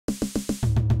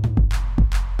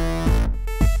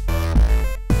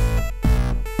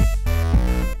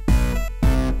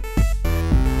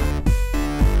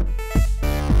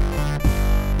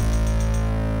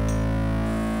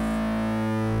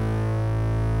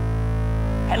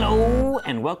Hello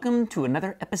and welcome to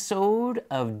another episode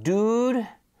of Dude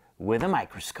with a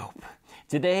Microscope.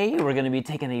 Today we're going to be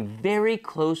taking a very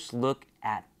close look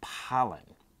at pollen.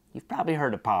 You've probably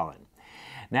heard of pollen.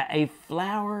 Now, a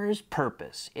flower's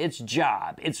purpose, its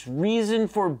job, its reason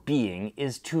for being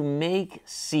is to make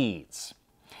seeds.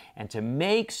 And to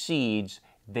make seeds,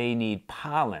 they need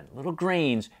pollen, little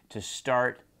grains, to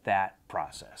start that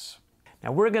process.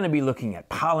 Now, we're going to be looking at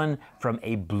pollen from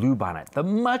a bluebonnet, the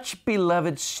much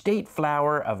beloved state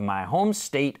flower of my home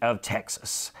state of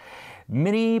Texas.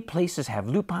 Many places have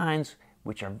lupines,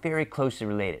 which are very closely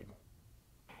related.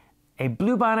 A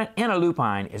bluebonnet and a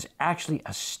lupine is actually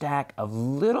a stack of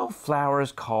little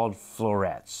flowers called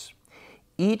florets.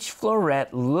 Each floret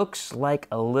looks like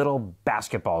a little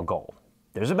basketball goal.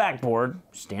 There's a backboard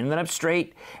standing up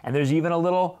straight, and there's even a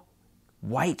little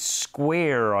white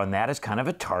square on that as kind of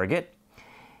a target.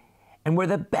 And where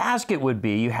the basket would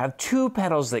be, you have two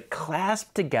petals that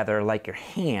clasp together like your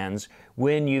hands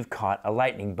when you've caught a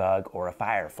lightning bug or a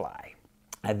firefly.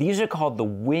 Now, these are called the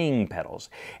wing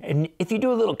petals. And if you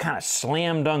do a little kind of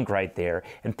slam dunk right there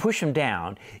and push them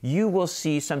down, you will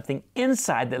see something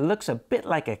inside that looks a bit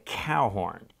like a cow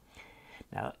horn.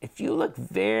 Now, if you look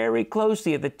very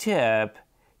closely at the tip,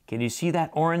 can you see that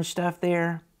orange stuff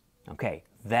there? Okay,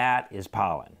 that is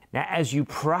pollen. Now, as you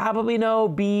probably know,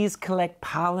 bees collect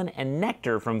pollen and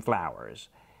nectar from flowers.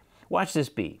 Watch this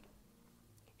bee.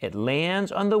 It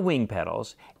lands on the wing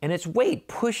petals, and its weight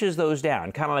pushes those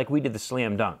down, kind of like we did the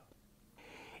slam dunk.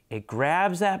 It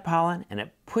grabs that pollen, and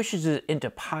it pushes it into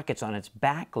pockets on its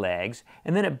back legs,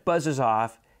 and then it buzzes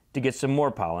off to get some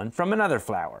more pollen from another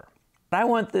flower. I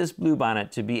want this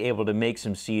bluebonnet to be able to make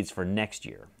some seeds for next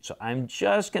year. So I'm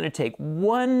just going to take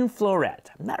one floret.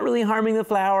 I'm not really harming the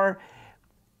flower.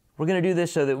 We're going to do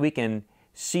this so that we can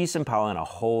see some pollen a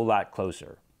whole lot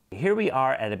closer. Here we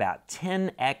are at about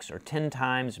 10x or 10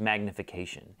 times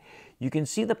magnification. You can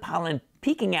see the pollen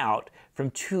peeking out from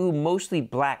two mostly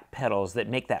black petals that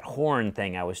make that horn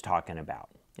thing I was talking about.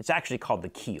 It's actually called the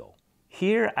keel.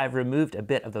 Here I've removed a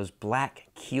bit of those black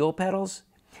keel petals.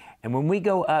 And when we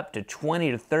go up to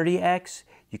 20 to 30x,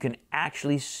 you can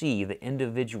actually see the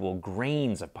individual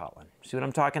grains of pollen. See what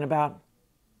I'm talking about?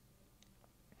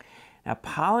 Now,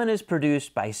 pollen is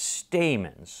produced by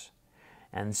stamens.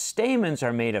 And stamens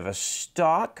are made of a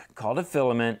stalk, called a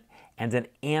filament, and an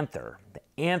anther.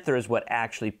 The anther is what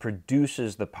actually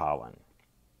produces the pollen.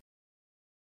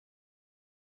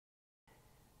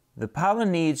 The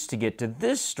pollen needs to get to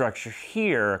this structure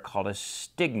here, called a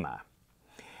stigma.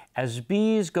 As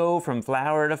bees go from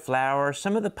flower to flower,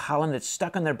 some of the pollen that's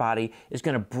stuck on their body is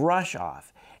going to brush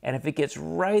off. And if it gets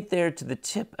right there to the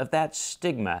tip of that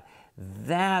stigma,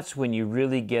 that's when you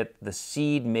really get the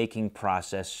seed-making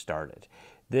process started.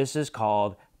 This is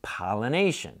called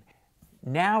pollination.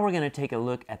 Now we're going to take a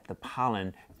look at the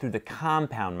pollen through the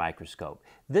compound microscope.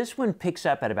 This one picks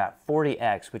up at about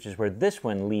 40x, which is where this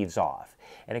one leaves off.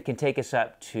 And it can take us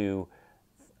up to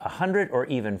 100 or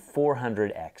even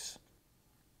 400x.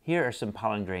 Here are some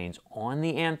pollen grains on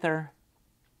the anther.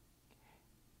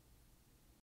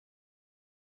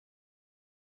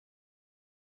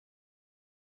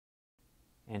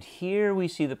 And here we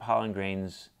see the pollen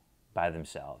grains by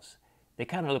themselves. They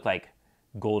kind of look like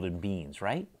golden beans,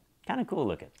 right? Kind of cool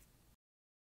looking.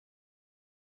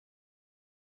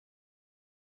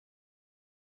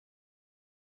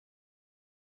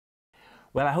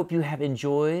 Well, I hope you have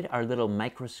enjoyed our little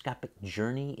microscopic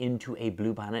journey into a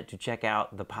bluebonnet to check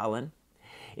out the pollen.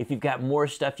 If you've got more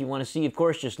stuff you want to see, of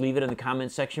course, just leave it in the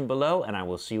comment section below and I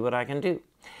will see what I can do.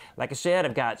 Like I said,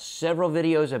 I've got several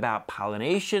videos about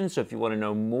pollination, so if you want to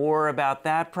know more about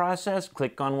that process,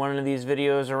 click on one of these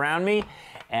videos around me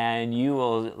and you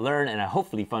will learn in a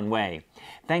hopefully fun way.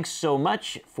 Thanks so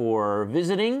much for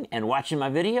visiting and watching my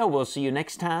video. We'll see you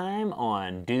next time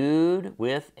on Dude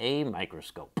with a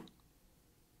Microscope.